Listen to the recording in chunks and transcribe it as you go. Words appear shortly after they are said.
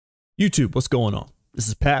YouTube, what's going on? This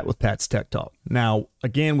is Pat with Pat's Tech Talk. Now,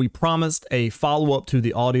 again, we promised a follow-up to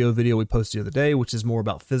the audio video we posted the other day, which is more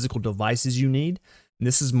about physical devices you need. And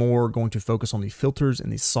this is more going to focus on the filters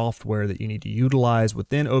and the software that you need to utilize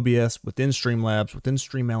within OBS, within Streamlabs, within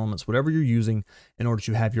Stream Elements, whatever you're using in order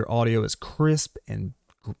to have your audio as crisp and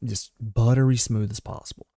just buttery smooth as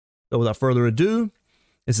possible. So without further ado,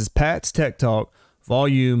 this is Pat's Tech Talk,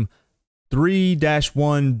 volume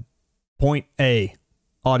 3-1.A.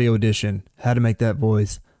 Audio edition. How to make that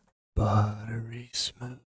voice buttery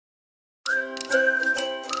smooth.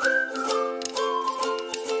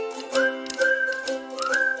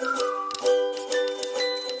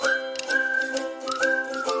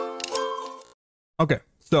 Okay,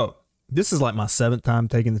 so this is like my 7th time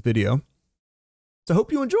taking this video, so I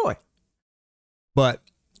hope you enjoy. But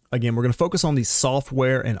again, we're going to focus on the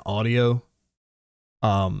software and audio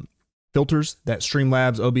filters that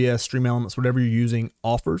Streamlabs, OBS, Stream Elements, whatever you're using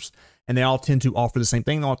offers. And they all tend to offer the same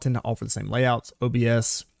thing. They all tend to offer the same layouts.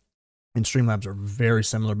 OBS and Streamlabs are very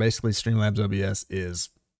similar. Basically, Streamlabs OBS is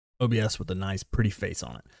OBS with a nice, pretty face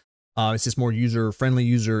on it. It's just more user-friendly,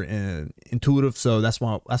 user-intuitive. So that's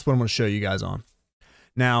what I'm going to show you guys on.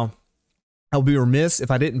 Now, I would be remiss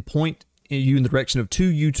if I didn't point you in the direction of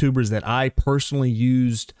 2 YouTubers that I personally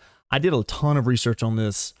used. I did a ton of research on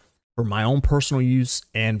this for my own personal use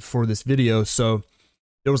and for this video. So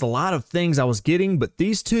there was a lot of things I was getting, but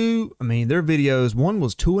these two, I mean, their videos, one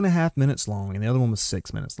was 2.5 minutes long and the other one was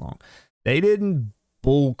 6 minutes long. They didn't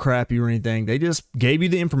bull crap you or anything. They just gave you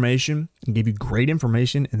the information and gave you great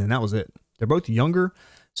information, and then that was it. They're both younger,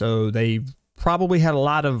 so they probably had a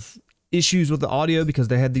lot of issues with the audio because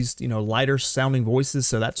they had these, lighter sounding voices.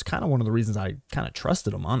 So that's kind of one of the reasons I kind of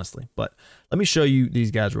trusted them, honestly. But let me show you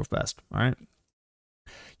these guys real fast. All right.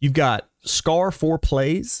 You've got Scar 4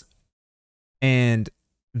 Plays and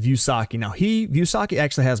Viewsaki. Now Viewsaki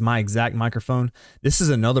actually has my exact microphone. This is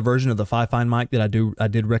another version of the FiFine mic that I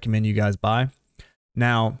did recommend you guys buy.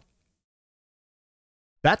 Now,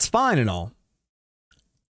 that's fine and all.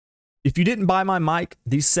 If you didn't buy my mic,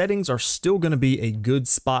 these settings are still going to be a good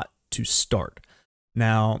spot to start.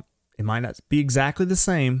 Now, it might not be exactly the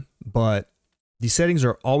same, but these settings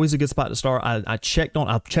are always a good spot to start. I checked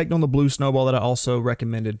on the blue snowball that I also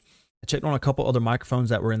recommended. I checked on a couple other microphones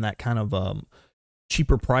that were in that kind of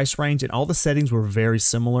cheaper price range, and all the settings were very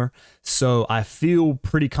similar. So I feel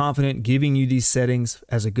pretty confident giving you these settings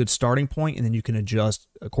as a good starting point, and then you can adjust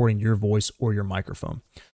according to your voice or your microphone.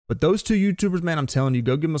 But those 2 YouTubers, man, I'm telling you,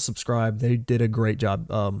 go give them a subscribe. They did a great job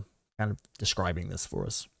kind of describing this for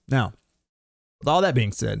us. Now, with all that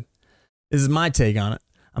being said, this is my take on it.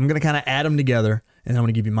 I'm going to kind of add them together, and I'm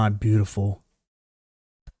going to give you my beautiful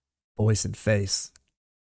voice and face.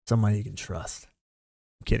 Somebody you can trust.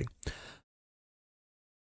 I'm kidding.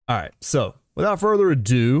 All right, so without further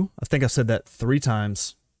ado, I think I've said that 3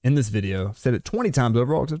 times in this video. I've said it 20 times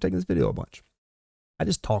overall because I've taken this video a bunch. I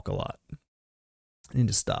just talk a lot. I need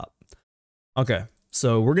to stop. Okay,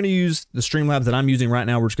 so we're going to use the Streamlabs that I'm using right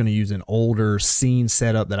now. We're just going to use an older scene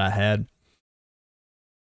setup that I had.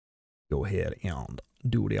 Go ahead and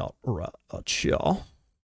do it out right, chill.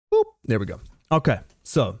 Boop, there we go. Okay,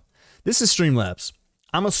 so this is Streamlabs.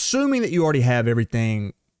 I'm assuming that you already have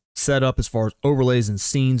everything set up as far as overlays and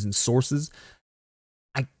scenes and sources.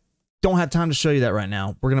 I don't have time to show you that right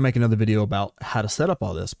now. We're going to make another video about how to set up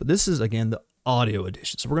all this, but this is, again, the audio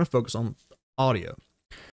edition. So we're going to focus on audio.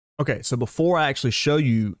 Okay, so before I actually show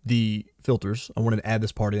you the filters, I wanted to add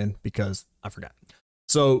this part in because I forgot.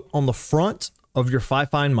 So on the front of your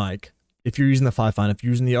FiFine mic, if you're using the FiFine, if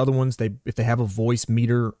you're using the other ones, if they have a voice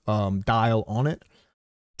meter dial on it,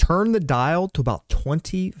 turn the dial to about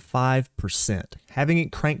 25%. Having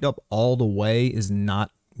it cranked up all the way is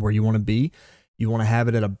not where you want to be. You want to have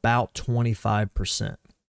it at about 25%.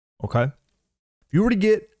 Okay? If you were to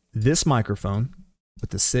get this microphone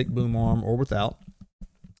with the sick boom arm or without,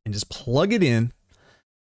 and just plug it in,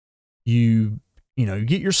 you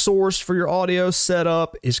get your source for your audio set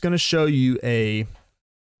up. It's going to show you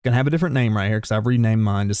going to have a different name right here because I've renamed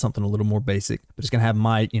mine to something a little more basic, but it's going to have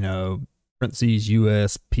mic, parentheses,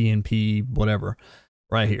 US, PNP, whatever,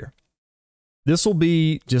 right here. This will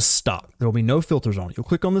be just stock. There will be no filters on it. You'll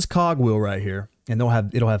click on this cog wheel right here, and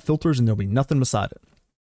it'll have filters, and there'll be nothing beside it.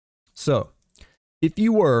 So if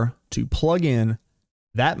you were to plug in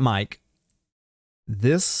that mic,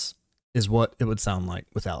 this is what it would sound like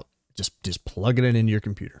without just plugging it into your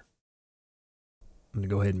computer. I'm going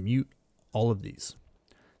to go ahead and mute all of these.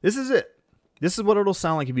 This is it. This is what it'll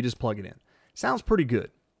sound like if you just plug it in. Sounds pretty good.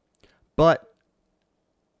 But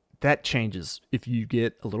that changes if you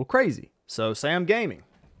get a little crazy. So say I'm gaming.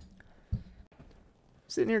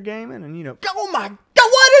 Sitting here gaming and oh my God,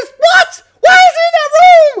 what?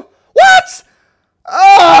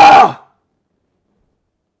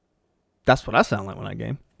 That's what I sound like when I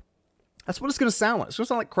game. That's what it's going to sound like. It's going to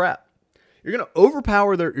sound like crap. You're going to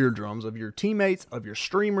overpower their eardrums of your teammates, of your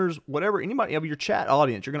streamers, whatever, anybody of your chat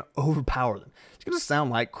audience. You're going to overpower them. It's going to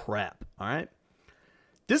sound like crap, all right?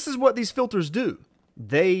 This is what these filters do.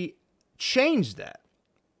 They change that.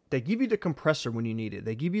 They give you the compressor when you need it.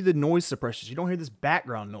 They give you the noise suppression. You don't hear this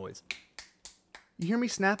background noise. You hear me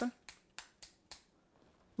snapping?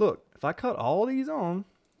 Look, if I cut all these on,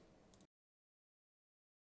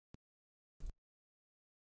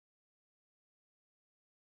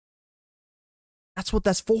 that's what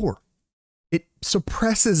that's for. It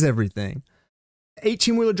suppresses everything.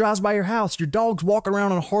 18-wheeler drives by your house. Your dog's walking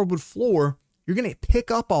around on a hardwood floor. You're going to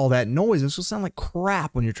pick up all that noise. It's going to sound like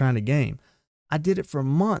crap when you're trying to game. I did it for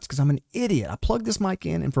months because I'm an idiot. I plugged this mic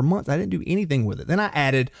in, and for months, I didn't do anything with it. Then I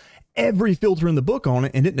added every filter in the book on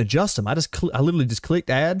it and didn't adjust them. I literally just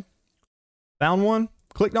clicked add, found one,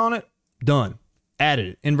 clicked on it, done. Added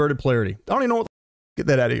it, inverted polarity. I don't even know what get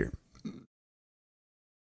that out of here.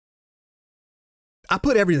 I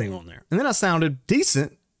put everything on there. And then I sounded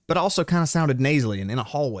decent, but also kind of sounded nasally and in a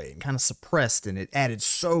hallway and kind of suppressed, and it added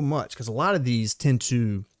so much because a lot of these tend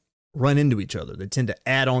to run into each other. They tend to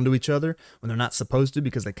add on to each other when they're not supposed to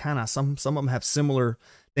because they kind of, some of them have similar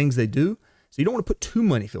things they do. So you don't want to put too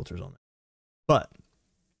many filters on it. But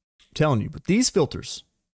I'm telling you, with these filters,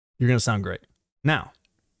 you're going to sound great. Now,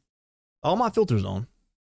 all my filters on,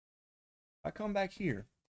 if I come back here,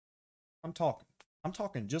 I'm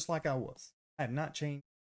talking just like I was. I have not changed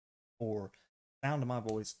or sound of my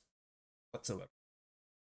voice whatsoever.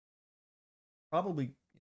 Probably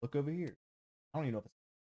look over here. I don't even know if it's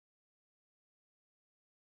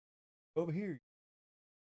over here.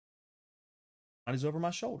 Mine is over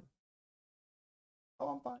my shoulder. Oh,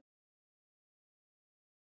 I'm fine.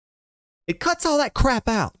 It cuts all that crap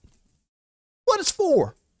out. What it's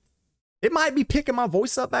for? It might be picking my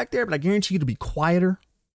voice up back there, but I guarantee you it'll be quieter.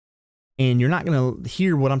 And you're not going to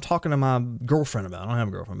hear what I'm talking to my girlfriend about. I don't have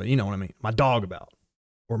a girlfriend, but you know what I mean. My dog about.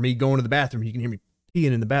 Or me going to the bathroom. You can hear me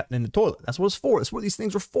peeing in the toilet. That's what it's for. That's what these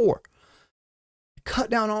things are for.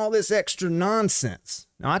 Cut down all this extra nonsense.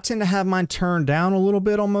 Now, I tend to have mine turned down a little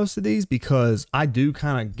bit on most of these because I do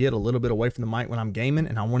kind of get a little bit away from the mic when I'm gaming,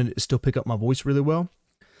 and I wanted it to still pick up my voice really well.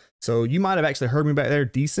 So you might have actually heard me back there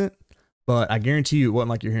decent, but I guarantee you it wasn't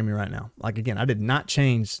like you're hearing me right now. Like, again, I did not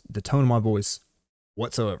change the tone of my voice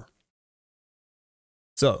whatsoever.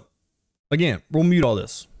 So, again, we'll mute all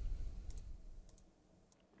this.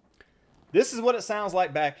 This is what it sounds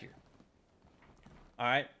like back here. All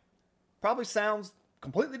right. Probably sounds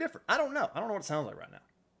completely different. I don't know. I don't know what it sounds like right now.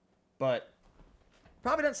 But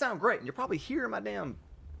probably doesn't sound great. And you're probably hearing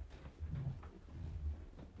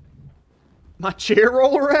my chair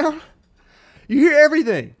roll around. You hear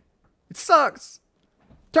everything. It sucks.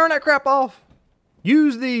 Turn that crap off.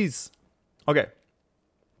 Use these. Okay.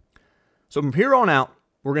 So from here on out,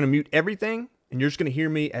 we're going to mute everything, and you're just going to hear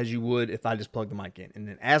me as you would if I just plug the mic in. And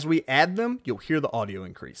then as we add them, you'll hear the audio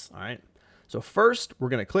increase, all right? So first, we're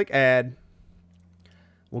going to click add.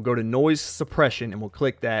 We'll go to noise suppression, and we'll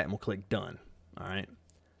click that, and we'll click done, all right?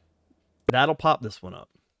 That'll pop this one up.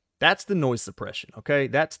 That's the noise suppression, okay?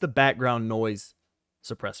 That's the background noise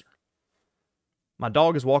suppressor. My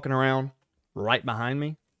dog is walking around right behind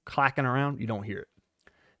me, clacking around. You don't hear it.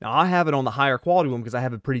 Now, I have it on the higher quality one because I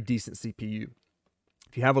have a pretty decent CPU.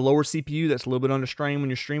 If you have a lower CPU that's a little bit under strain when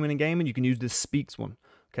you're streaming and gaming, you can use this Speaks one.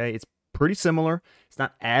 Okay, it's pretty similar. It's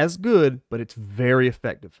not as good, but it's very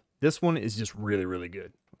effective. This one is just really, really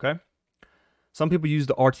good. Okay. Some people use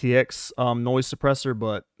the RTX noise suppressor,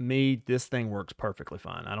 but me, this thing works perfectly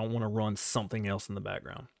fine. I don't want to run something else in the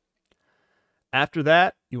background. After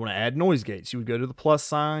that, you want to add noise gates. You would go to the plus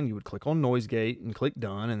sign, you would click on noise gate and click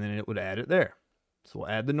done, and then it would add it there. So we'll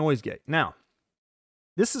add the noise gate. Now,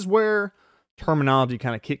 this is where terminology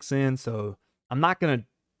kind of kicks in, so I'm not going to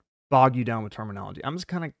bog you down with terminology. I'm just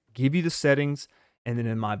kind of give you the settings, and then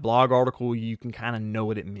in my blog article, you can kind of know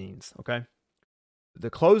what it means, okay?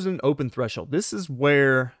 The close and open threshold. This is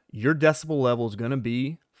where your decibel level is going to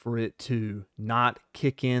be for it to not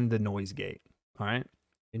kick in the noise gate, all right?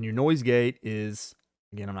 And your noise gate is,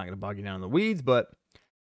 again, I'm not going to bog you down in the weeds, but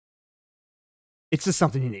it's just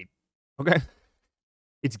something you need, okay?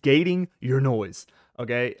 It's gating your noise,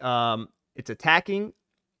 okay? It's attacking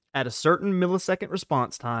at a certain millisecond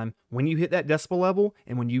response time when you hit that decibel level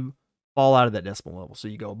and when you fall out of that decibel level. So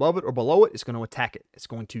you go above it or below it, it's going to attack it. It's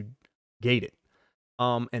going to gate it.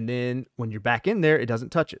 And then when you're back in there, it doesn't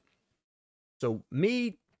touch it. So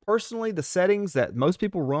me, personally, the settings that most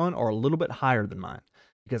people run are a little bit higher than mine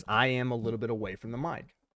because I am a little bit away from the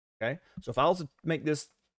mic, okay? So if I was to make this,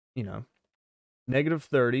 you know,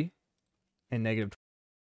 -30 and -20,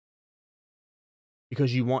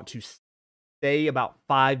 because you want to stay about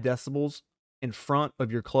 5 decibels in front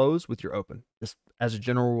of your close with your open, just as a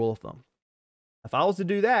general rule of thumb. If I was to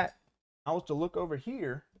do that, I was to look over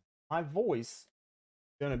here, my voice is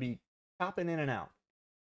going to be popping in and out.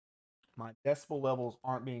 My decibel levels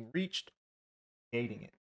aren't being reached, gating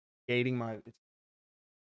it, gating my,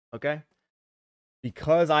 okay?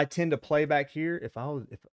 Because I tend to play back here, if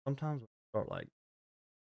sometimes I start like,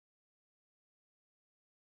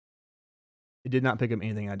 it did not pick up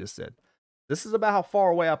anything I just said. This is about how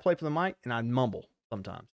far away I play from the mic, and I mumble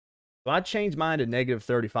sometimes. So I changed mine to negative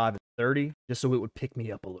 35 and 30 just so it would pick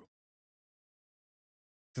me up a little.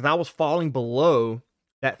 Because I was falling below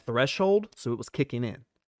that threshold, so it was kicking in.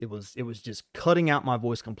 It was just cutting out my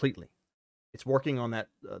voice completely. It's working on that.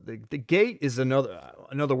 The gate is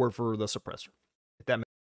another word for the suppressor. If that makes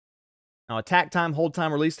sense. Now, attack time, hold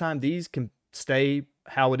time, release time, these can stay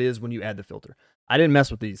how it is when you add the filter. I didn't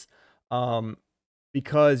mess with these.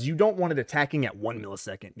 Because you don't want it attacking at 1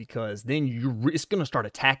 millisecond, because then it's going to start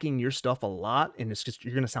attacking your stuff a lot, and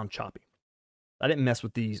you're going to sound choppy. I didn't mess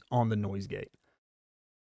with these on the noise gate.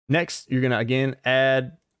 Next, you're going to again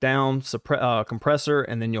add down compressor,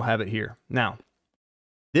 and then you'll have it here. Now,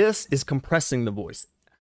 this is compressing the voice.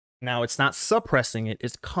 Now, it's not suppressing it,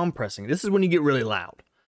 it's compressing it. This is when you get really loud.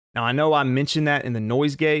 Now, I know I mentioned that in the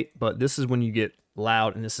noise gate, but this is when you get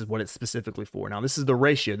loud, and this is what it's specifically for. Now, this is the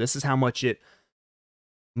ratio. This is how much it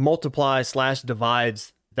multiplies /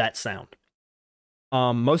 divides that sound.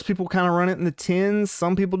 Most people kind of run it in the 10s.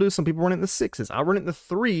 Some people do. Some people run it in the 6s. I run it in the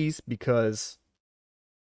 3s because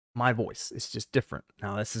my voice is just different.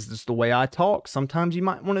 Now, this is just the way I talk. Sometimes you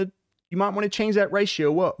might want to change that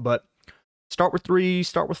ratio up, but start with 3,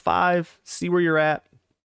 start with 5, see where you're at.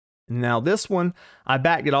 Now this one, I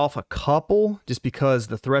backed it off a couple just because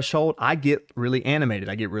the threshold, I get really animated.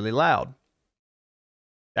 I get really loud.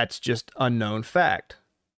 That's just a known fact.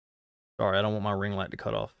 Sorry, I don't want my ring light to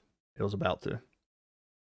cut off. It was about to.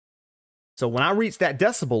 So when I reach that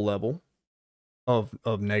decibel level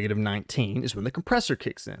of negative 19 is when the compressor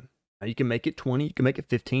kicks in. Now you can make it 20, you can make it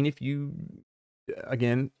 15 if you,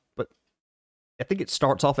 again, but I think it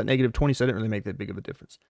starts off at negative 20, so I didn't really make that big of a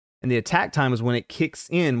difference. And the attack time is when it kicks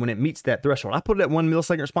in, when it meets that threshold. I put it at 1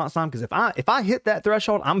 millisecond response time because if I hit that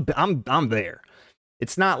threshold, I'm there.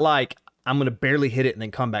 It's not like I'm gonna barely hit it and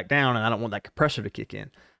then come back down, and I don't want that compressor to kick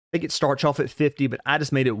in. I think it starts off at 50, but I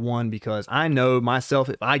just made it 1 because I know myself,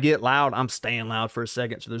 if I get loud, I'm staying loud for a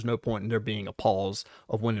second, so there's no point in there being a pause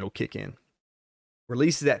of when it'll kick in.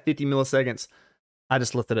 Releases at 50 milliseconds. I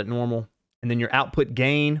just left it at normal. And then your output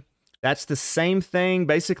gain, that's the same thing.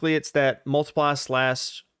 Basically, it's that multiply /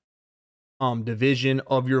 division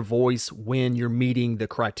of your voice when you're meeting the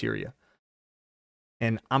criteria.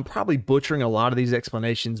 And I'm probably butchering a lot of these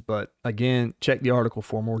explanations, but again, check the article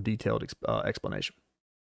for a more detailed explanation.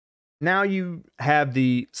 Now you have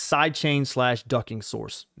the sidechain / ducking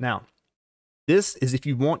source. Now, this is if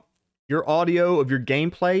you want your audio of your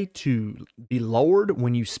gameplay to be lowered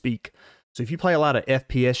when you speak. So if you play a lot of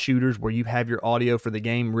FPS shooters where you have your audio for the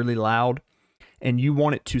game really loud, and you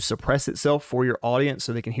want it to suppress itself for your audience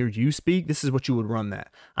so they can hear you speak, this is what you would run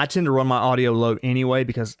that. I tend to run my audio low anyway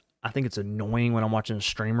because I think it's annoying when I'm watching a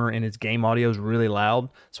streamer and its game audio is really loud.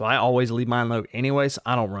 So I always leave mine low anyway, so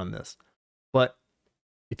I don't run this. But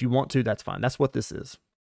if you want to, that's fine. That's what this is.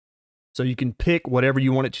 So you can pick whatever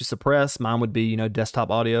you want it to suppress. Mine would be, desktop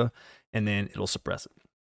audio, and then it'll suppress it.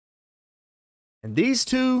 And these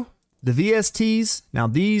two, the VSTs, now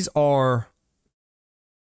these are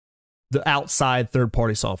the outside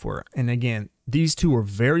third-party software. And again, these two are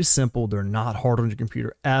very simple. They're not hard on your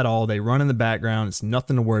computer at all. They run in the background. It's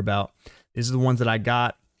nothing to worry about. These are the ones that I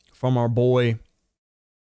got from our boy,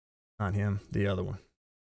 not him, the other one.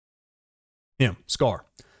 Him, Scar.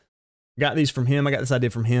 Got these from him. I got this idea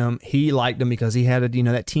from him. He liked them because he had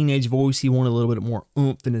that teenage voice. He wanted a little bit more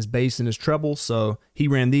oomph in his bass and his treble. So he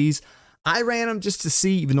ran these. I ran them just to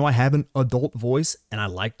see, even though I have an adult voice, and I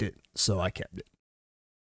liked it. So I kept it.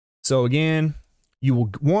 So again,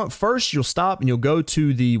 you'll stop and you'll go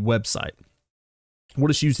to the website. We'll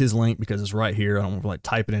just use his link because it's right here. I don't want to like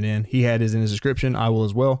typing it in. He had his in his description. I will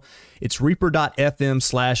as well. It's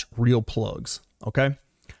reaper.fm/realplugs. Okay.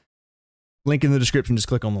 Link in the description. Just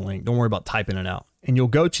click on the link. Don't worry about typing it out. And you'll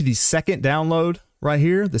go to the second download right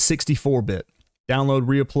here, the 64-bit. Download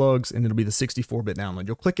Real Plugs, and it'll be the 64-bit download.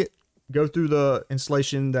 You'll click it, go through the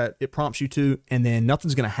installation that it prompts you to, and then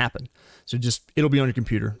nothing's going to happen. So it'll be on your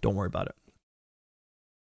computer. Don't worry about it.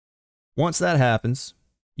 Once that happens,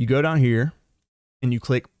 you go down here and you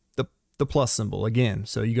click the plus symbol again.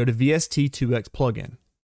 So you go to VST 2X plugin.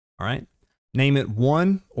 All right. Name it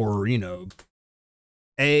 1 or,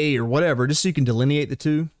 A or whatever, just so you can delineate the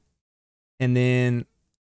two. And then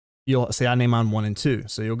you'll say I name mine 1 and 2.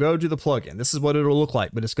 So you'll go to the plugin. This is what it'll look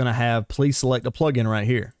like, but it's going to have please select a plugin right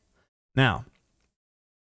here. Now,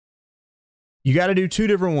 you got to do 2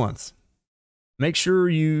 different ones. Make sure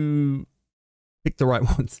you pick the right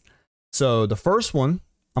ones. So the first one,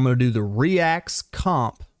 I'm going to do the Reax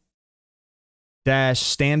comp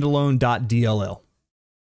 -standalone.dll.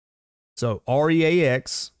 So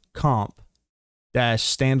Reax comp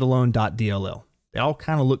 -standalone.dll. They all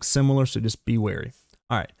kind of look similar, so just be wary.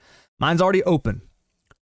 All right, mine's already open.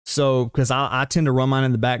 So, because I tend to run mine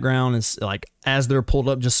in the background, it's like as they're pulled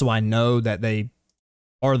up, just so I know that they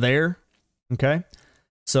are there. Okay.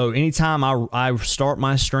 So anytime I start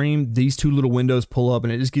my stream, these 2 little windows pull up,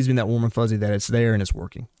 and it just gives me that warm and fuzzy that it's there and it's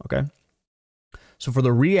working. Okay. So for the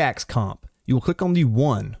Reax comp, you will click on the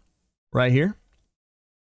 1 right here.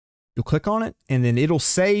 You'll click on it, and then it'll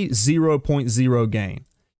say 0.0 gain.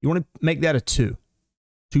 You want to make that a 2,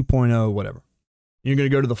 2.0, whatever. You're going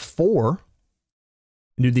to go to the 4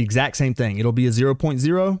 and do the exact same thing. It'll be a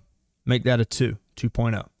 0.0, make that a 2,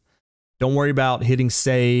 2.0. Don't worry about hitting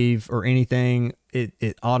save or anything.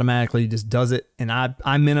 It automatically just does it. And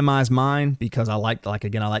I minimize mine because I like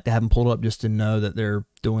again, I like to have them pulled up just to know that they're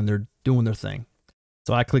doing their thing.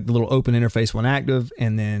 So I click the little open interface when active,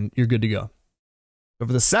 and then you're good to go. But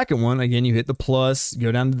for the second one, again, you hit the plus,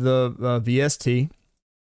 go down to the VST,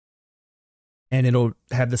 and it'll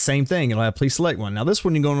have the same thing. It'll have please select one. Now this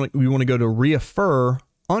one, you want to go to refer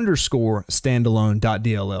 _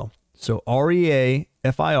 standalone.dll. So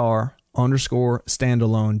REAFIR _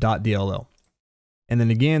 standalone.dll. And then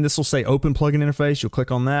again, this will say open plugin interface. You'll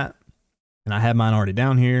click on that. And I have mine already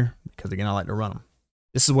down here because again, I like to run them.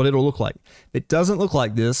 This is what it'll look like. If it doesn't look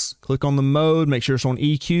like this, click on the mode, make sure it's on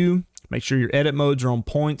EQ, make sure your edit modes are on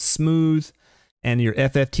point, smooth, and your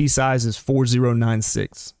FFT size is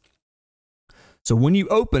 4096. So when you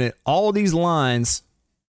open it, all these lines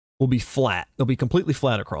will be flat. They'll be completely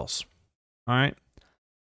flat across. All right.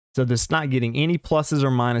 So this not getting any pluses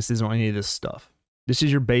or minuses on any of this stuff. This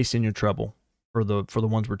is your bass and your treble for the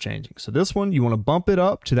ones we're changing. So this one, you want to bump it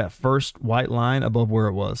up to that first white line above where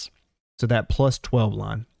it was. So that +12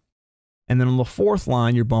 line. And then on the 4th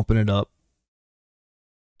line, you're bumping it up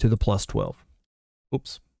to the +12.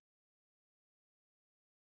 Oops.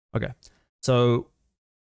 Okay. So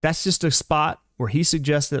that's just a spot where he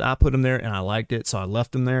suggested I put him there, and I liked it, so I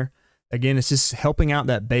left him there. Again, it's just helping out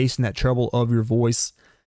that bass and that treble of your voice,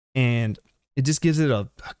 and it just gives it a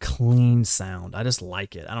clean sound. I just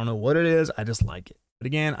like it. I don't know what it is. I just like it. But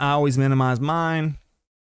again, I always minimize mine.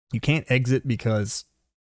 You can't exit because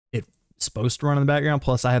it's supposed to run in the background.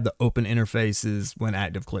 Plus, I have the open interfaces when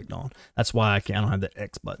active clicked on. That's why I don't have the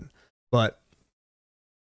X button. But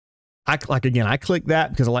I click that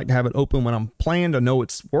because I like to have it open when I'm playing to know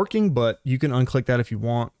it's working. But you can unclick that if you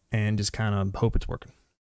want and just kind of hope it's working.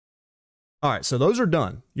 All right, so those are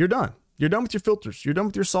done. You're done. You're done with your filters. You're done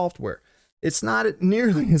with your software. It's not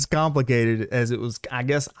nearly as complicated as it was, I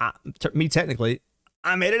guess, me technically,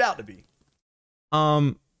 I made it out to be.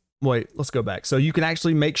 Wait, let's go back. So you can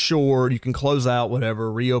actually make sure you can close out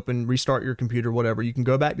whatever, reopen, restart your computer, whatever. You can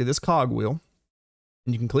go back to this cogwheel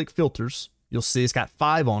and you can click filters. You'll see it's got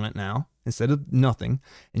 5 on it now instead of nothing,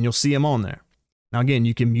 and you'll see them on there. Now, again,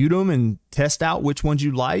 you can mute them and test out which ones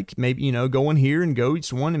you like. Maybe, you know, go in here and go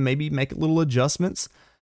each one and maybe make little adjustments.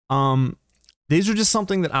 These are just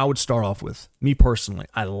something that I would start off with. Me personally,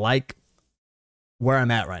 I like where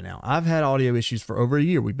I'm at right now. I've had audio issues for over a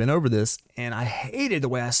year. We've been over this, and I hated the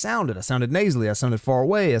way I sounded. I sounded nasally. I sounded far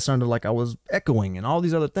away. I sounded like I was echoing and all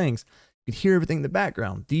these other things. You could hear everything in the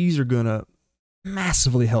background. These are going to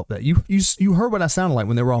massively help that. You heard what I sounded like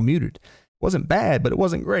when they were all muted. It wasn't bad, but it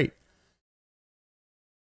wasn't great.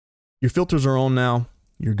 Your filters are on now.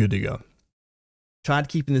 You're good to go. Tried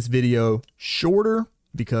keeping this video shorter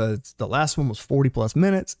because the last one was 40+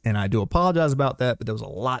 minutes, and I do apologize about that, but there was a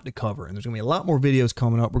lot to cover, and there's gonna be a lot more videos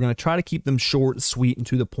coming up. We're gonna try to keep them short, sweet, and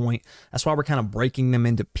to the point. That's why we're kind of breaking them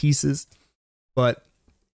into pieces, but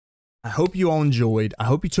I hope you all enjoyed. I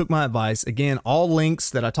hope you took my advice. Again, all links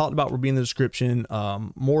that I talked about will be in the description.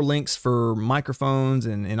 More links for microphones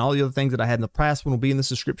and all the other things that I had in the past one will be in this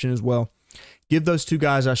description as well. Give those 2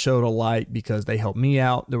 guys I showed a like because they helped me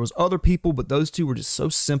out. There was other people, but those 2 were just so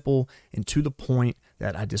simple and to the point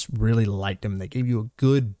that I just really liked them. They gave you a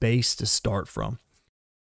good base to start from.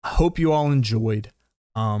 I hope you all enjoyed.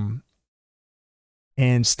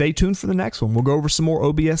 And stay tuned for the next one. We'll go over some more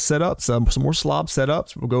OBS setups, some more SLOBS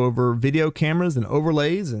setups. We'll go over video cameras and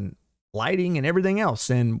overlays and lighting and everything else.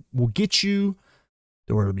 And we'll get you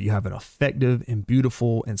to where you have an effective and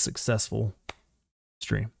beautiful and successful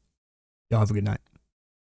stream. Y'all have a good night.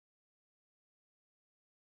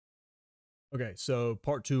 Okay, so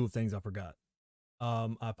part 2 of things I forgot. I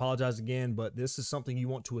apologize again, but this is something you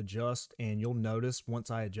want to adjust, and you'll notice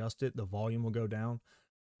once I adjust it, the volume will go down.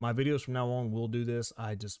 My videos from now on will do this.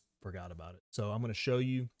 I just forgot about it. So I'm going to show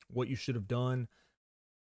you what you should have done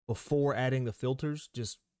before adding the filters.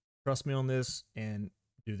 Just trust me on this and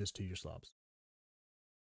do this to your slobs.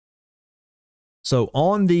 So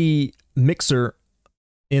on the mixer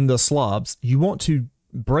in the slobs, you want to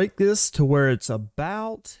break this to where it's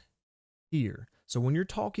about here. So when you're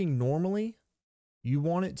talking normally, you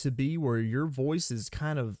want it to be where your voice is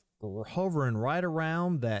kind of hovering right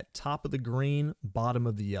around that top of the green, bottom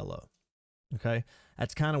of the yellow. Okay,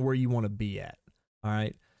 that's kind of where you want to be at. All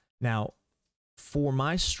right, now for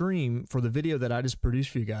my stream, for the video that I just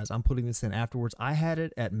produced for you guys, I'm putting this in afterwards. I had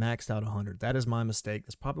it at maxed out 100. That is my mistake.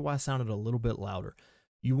 That's probably why I sounded a little bit louder.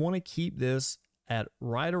 You want to keep this at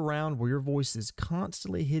right around where your voice is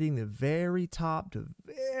constantly hitting the very top to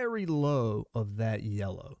very low of that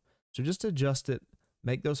yellow. So just adjust it,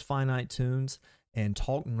 make those finite tunes, and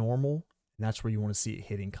talk normal, and that's where you want to see it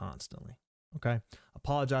hitting constantly. Okay,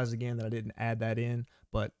 apologize again that I didn't add that in,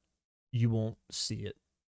 but you won't see it.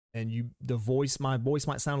 And my voice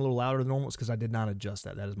might sound a little louder than normal. It's because I did not adjust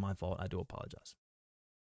that. That is my fault. I do apologize.